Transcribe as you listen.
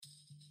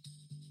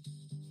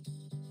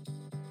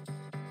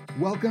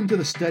Welcome to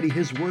the Study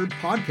His Word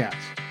podcast,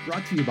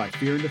 brought to you by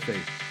Fear and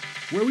Faith,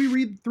 where we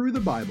read through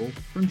the Bible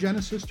from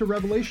Genesis to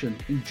Revelation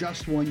in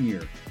just 1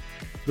 year.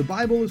 The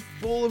Bible is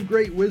full of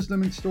great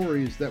wisdom and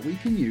stories that we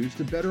can use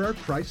to better our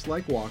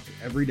Christ-like walk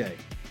every day.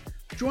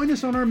 Join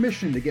us on our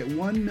mission to get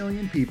 1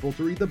 million people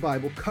to read the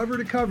Bible cover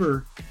to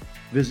cover.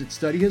 Visit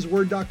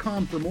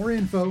studyhisword.com for more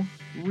info,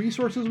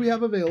 resources we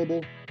have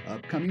available,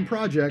 upcoming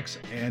projects,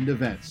 and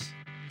events.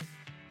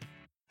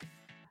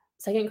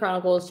 2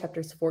 Chronicles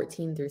chapters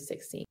 14 through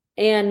 16.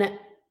 And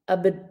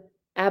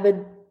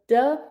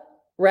Abijah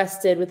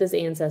rested with his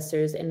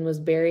ancestors and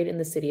was buried in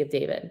the city of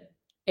David.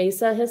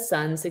 Asa, his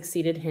son,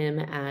 succeeded him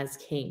as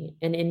king,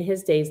 and in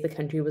his days the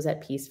country was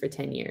at peace for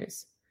 10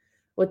 years.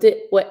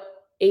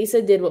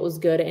 Asa did what was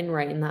good and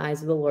right in the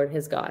eyes of the Lord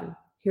his God.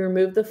 He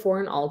removed the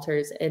foreign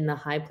altars in the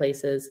high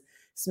places,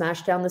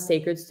 smashed down the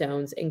sacred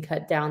stones, and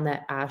cut down the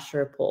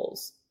Asherah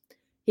poles.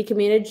 He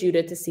commanded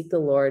Judah to seek the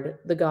Lord,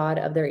 the God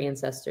of their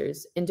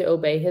ancestors, and to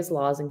obey his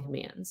laws and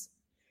commands.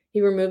 He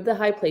removed the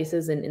high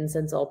places and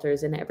incense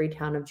altars in every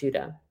town of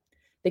Judah.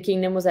 The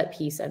kingdom was at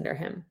peace under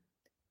him.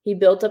 He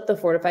built up the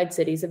fortified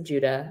cities of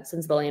Judah,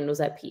 since the land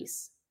was at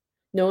peace.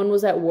 No one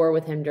was at war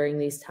with him during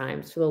these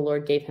times, for the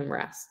Lord gave him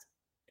rest.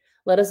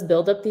 Let us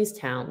build up these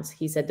towns,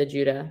 he said to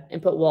Judah,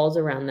 and put walls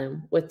around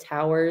them, with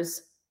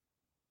towers,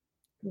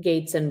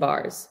 gates, and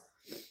bars.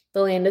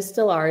 The land is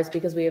still ours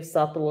because we have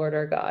sought the Lord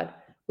our God.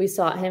 We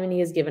sought him, and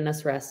he has given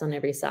us rest on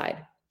every side.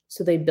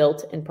 So they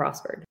built and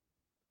prospered.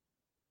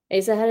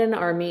 Asa had an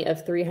army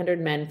of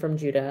 300 men from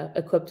Judah,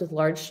 equipped with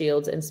large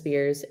shields and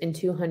spears, and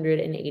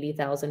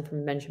 280,000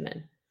 from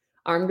Benjamin,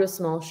 armed with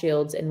small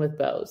shields and with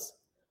bows.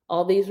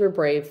 All these were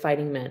brave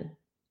fighting men.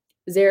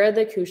 Zerah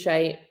the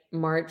Cushite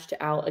marched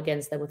out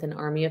against them with an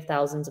army of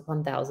thousands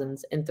upon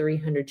thousands and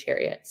 300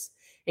 chariots,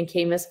 and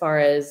came as far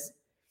as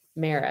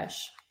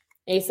Maresh.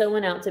 Asa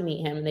went out to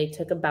meet him, and they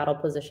took up battle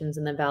positions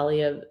in the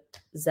valley of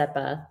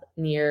Zephath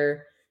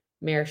near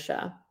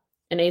Mareshah.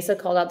 And Asa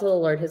called out to the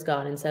Lord his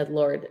God and said,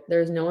 Lord,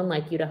 there is no one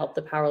like you to help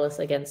the powerless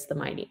against the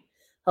mighty.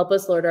 Help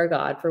us, Lord our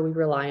God, for we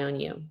rely on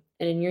you.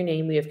 And in your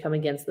name we have come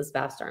against this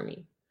vast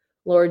army.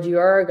 Lord, you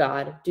are our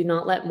God. Do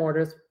not let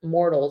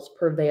mortals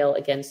prevail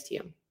against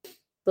you.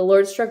 The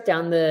Lord struck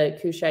down the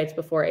Cushites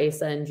before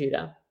Asa and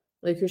Judah.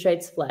 The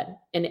Cushites fled,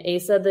 and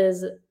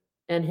Asa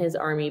and his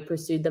army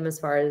pursued them as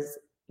far as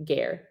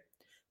Ger.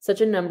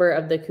 Such a number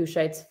of the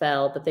Cushites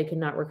fell that they could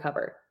not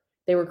recover.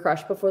 They were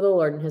crushed before the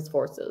Lord and his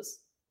forces.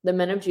 The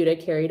men of Judah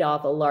carried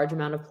off a large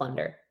amount of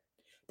plunder.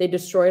 They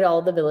destroyed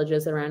all the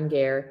villages around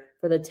Ger,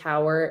 for the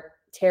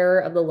terror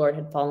of the Lord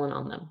had fallen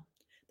on them.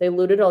 They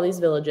looted all these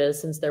villages,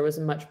 since there was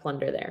much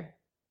plunder there.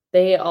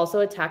 They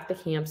also attacked the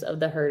camps of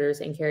the herders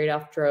and carried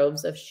off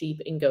droves of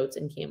sheep and goats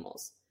and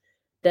camels.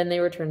 Then they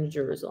returned to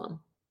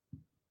Jerusalem.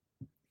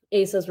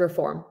 Asa's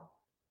reform.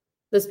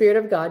 The Spirit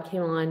of God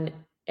came on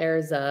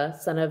Erzah,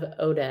 son of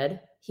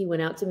Oded. He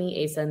went out to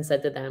meet Asa and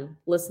said to them,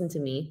 Listen to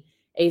me,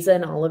 Asa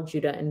and all of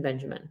Judah and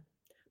Benjamin.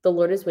 The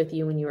Lord is with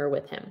you when you are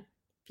with him.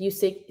 If you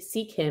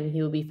seek him,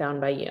 he will be found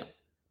by you.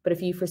 But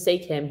if you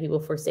forsake him, he will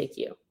forsake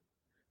you.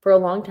 For a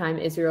long time,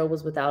 Israel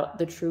was without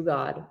the true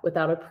God,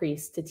 without a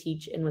priest to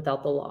teach, and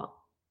without the law.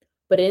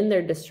 But in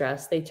their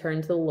distress, they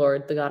turned to the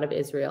Lord, the God of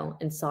Israel,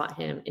 and sought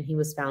him, and he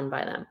was found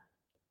by them.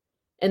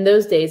 In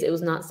those days, it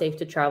was not safe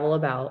to travel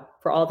about,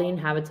 for all the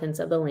inhabitants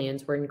of the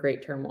lands were in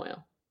great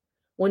turmoil.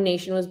 One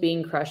nation was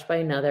being crushed by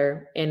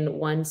another, and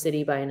one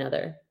city by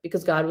another,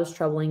 because God was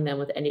troubling them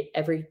with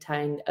every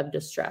kind of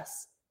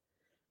distress.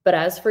 But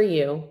as for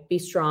you, be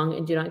strong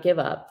and do not give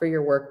up, for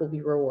your work will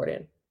be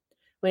rewarded.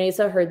 When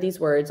Asa heard these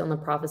words on the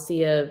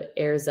prophecy of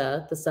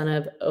Erzah, the son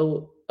of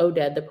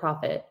Oded the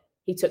prophet,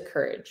 he took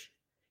courage.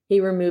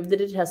 He removed the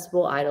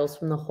detestable idols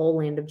from the whole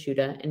land of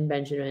Judah and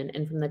Benjamin,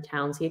 and from the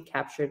towns he had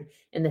captured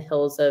in the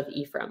hills of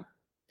Ephraim.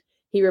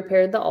 He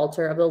repaired the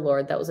altar of the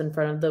Lord that was in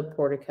front of the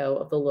portico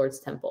of the Lord's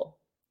temple.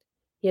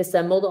 He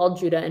assembled all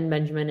Judah and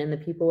Benjamin and the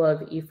people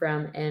of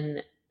Ephraim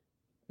and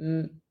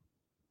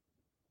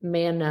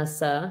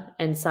Manasseh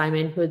and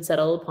Simon, who had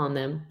settled upon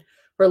them,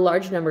 for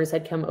large numbers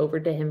had come over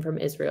to him from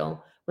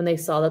Israel when they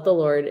saw that the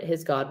Lord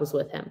his God was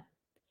with him.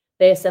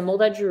 They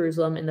assembled at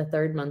Jerusalem in the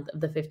 3rd month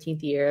of the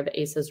 15th year of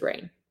Asa's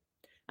reign.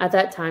 At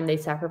that time they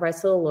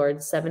sacrificed to the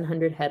Lord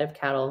 700 head of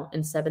cattle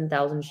and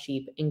 7,000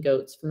 sheep and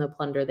goats from the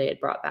plunder they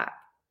had brought back.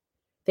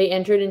 They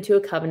entered into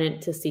a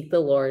covenant to seek the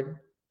Lord,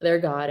 their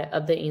God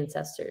of the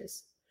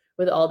ancestors,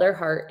 with all their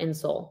heart and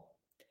soul.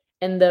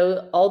 And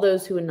though all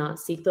those who would not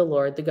seek the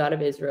Lord, the God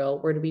of Israel,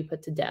 were to be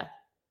put to death,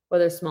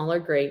 whether small or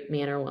great,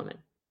 man or woman.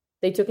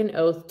 They took an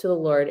oath to the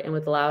Lord, and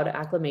with loud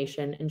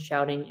acclamation and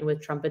shouting and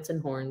with trumpets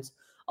and horns,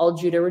 all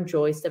Judah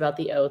rejoiced about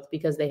the oath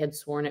because they had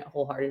sworn it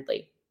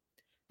wholeheartedly.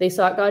 They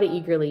sought God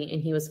eagerly,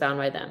 and he was found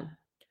by them.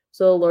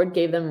 So the Lord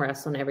gave them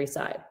rest on every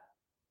side.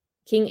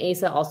 King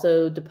Asa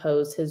also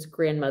deposed his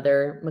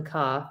grandmother,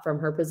 Maacah, from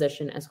her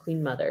position as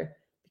queen mother,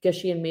 because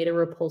she had made a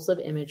repulsive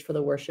image for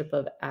the worship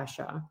of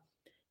Asherah.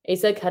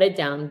 Asa cut it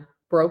down,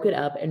 broke it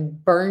up,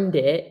 and burned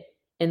it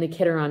in the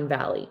Kidron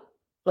Valley.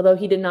 Although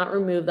he did not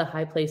remove the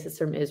high places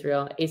from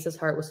Israel, Asa's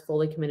heart was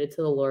fully committed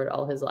to the Lord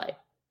all his life.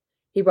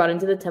 He brought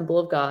into the temple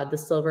of God the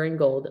silver and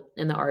gold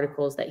and the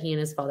articles that he and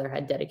his father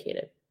had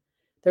dedicated.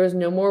 There was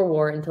no more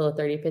war until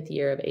the 35th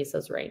year of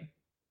Asa's reign.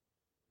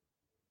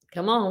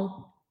 Come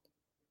on.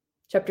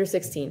 Chapter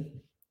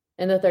 16.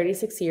 In the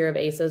 36th year of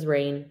Asa's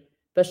reign,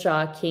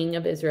 Baasha, king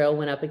of Israel,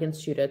 went up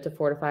against Judah to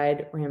fortify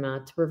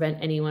Ramah to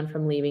prevent anyone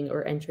from leaving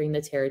or entering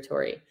the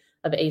territory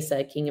of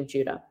Asa, king of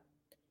Judah.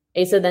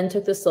 Asa then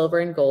took the silver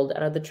and gold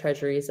out of the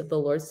treasuries of the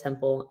Lord's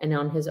temple and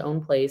on his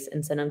own place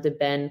and sent them to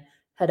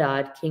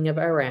Ben-hadad, king of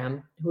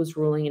Aram, who was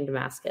ruling in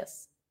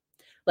Damascus.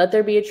 Let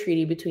there be a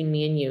treaty between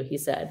me and you, he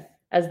said,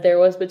 as there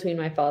was between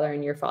my father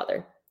and your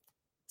father.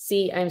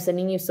 See, I am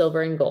sending you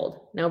silver and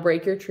gold. Now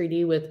break your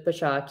treaty with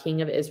Baasha,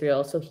 king of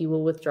Israel, so he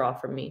will withdraw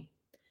from me.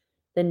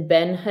 Then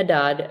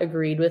Ben-hadad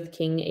agreed with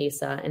King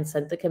Asa and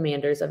sent the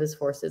commanders of his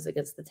forces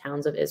against the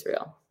towns of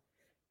Israel.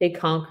 They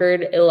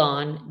conquered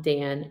Elon,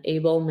 Dan,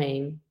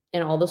 Abel-maim,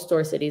 and all the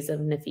store cities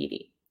of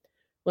Nephidi.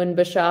 When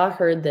Baasha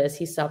heard this,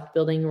 he stopped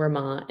building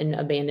Ramah and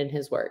abandoned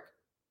his work.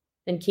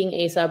 Then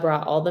King Asa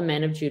brought all the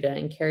men of Judah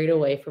and carried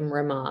away from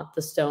Ramah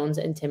the stones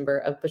and timber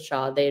of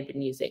Baasha they had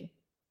been using.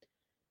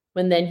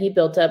 When then he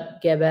built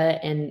up Geba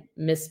and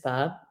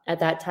Mizpah, at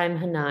that time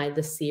Hanai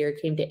the seer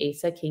came to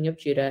Asa king of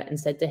Judah and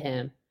said to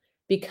him,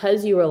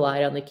 because you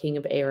relied on the king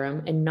of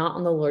Aram and not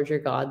on the Lord your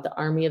God, the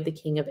army of the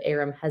king of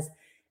Aram has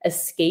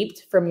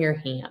escaped from your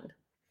hand.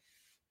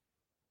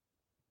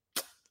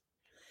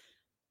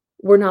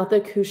 Were not the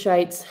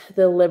Cushites,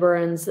 the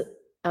Libyans,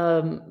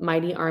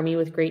 mighty army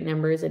with great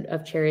numbers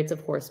of chariots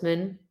of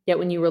horsemen? Yet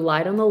when you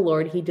relied on the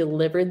Lord, he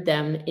delivered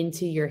them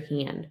into your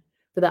hand.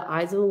 For the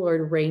eyes of the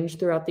Lord range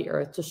throughout the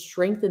earth to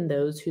strengthen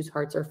those whose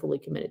hearts are fully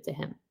committed to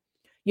him.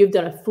 You have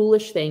done a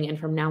foolish thing, and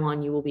from now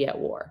on you will be at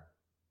war.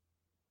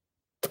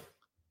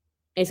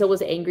 Asa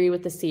was angry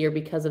with the seer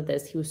because of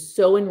this. He was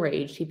so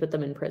enraged, he put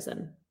them in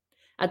prison.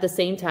 At the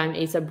same time,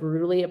 Asa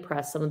brutally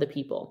oppressed some of the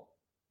people.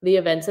 The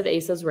events of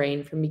Asa's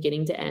reign from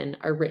beginning to end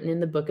are written in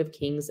the book of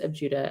Kings of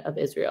Judah of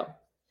Israel.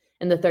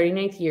 In the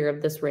 39th year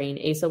of this reign,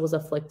 Asa was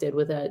afflicted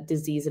with a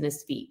disease in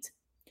his feet.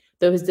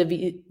 Though his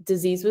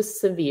disease was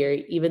severe,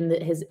 even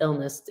his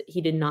illness, he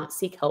did not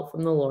seek help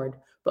from the Lord,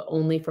 but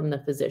only from the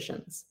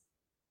physicians.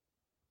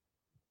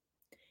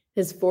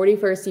 His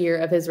 41st year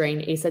of his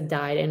reign, Asa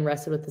died and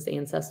rested with his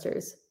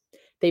ancestors.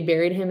 They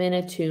buried him in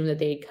a tomb that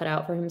they had cut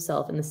out for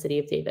himself in the city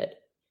of David.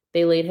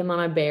 They laid him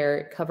on a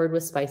bier covered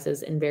with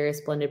spices and various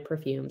splendid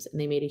perfumes,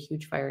 and they made a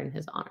huge fire in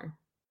his honor.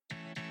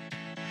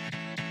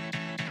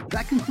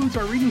 That concludes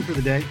our reading for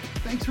the day.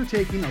 Thanks for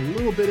taking a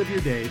little bit of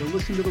your day to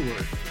listen to the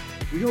Word.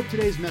 We hope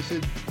today's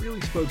message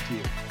really spoke to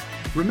you.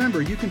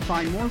 Remember, you can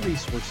find more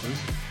resources,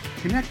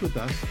 connect with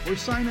us, or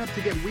sign up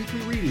to get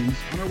weekly readings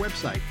on our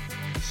website,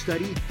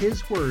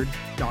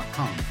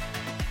 studyhisword.com.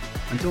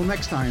 Until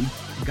next time,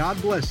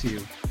 God bless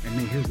you, and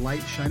may His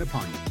light shine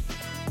upon you.